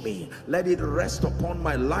touch me. Let it rest upon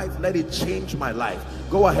my life. Let it change my life.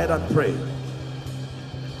 Go ahead and pray.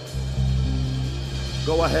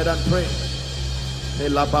 Go ahead and pray.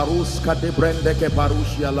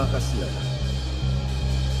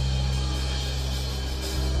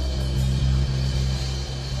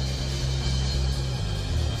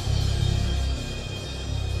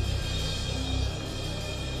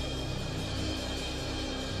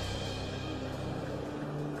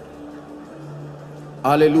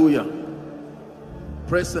 Hallelujah.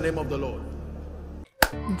 Praise the name of the Lord.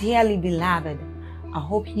 Dearly beloved, I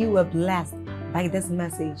hope you were blessed by this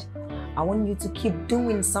message. I want you to keep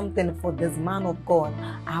doing something for this man of God,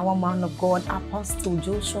 our man of God, Apostle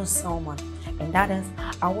Joshua Selman. And that is,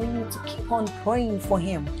 I want you to keep on praying for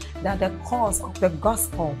him, that the cause of the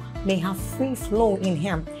gospel may have free flow in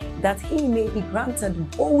him, that he may be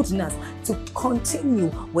granted boldness to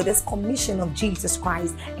continue with this commission of Jesus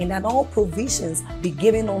Christ, and that all provisions be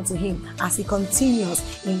given unto him as he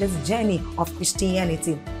continues in this journey of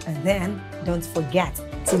Christianity. And then don't forget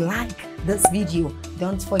to like this video.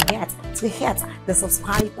 Don't forget to hit the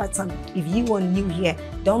subscribe button if you are new here.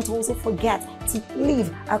 Don't also forget to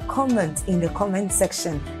leave a comment in the comment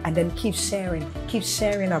section, and then keep sharing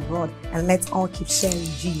abroad, and let's all keep sharing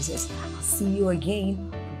Jesus. I'll see you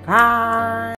again. Bye.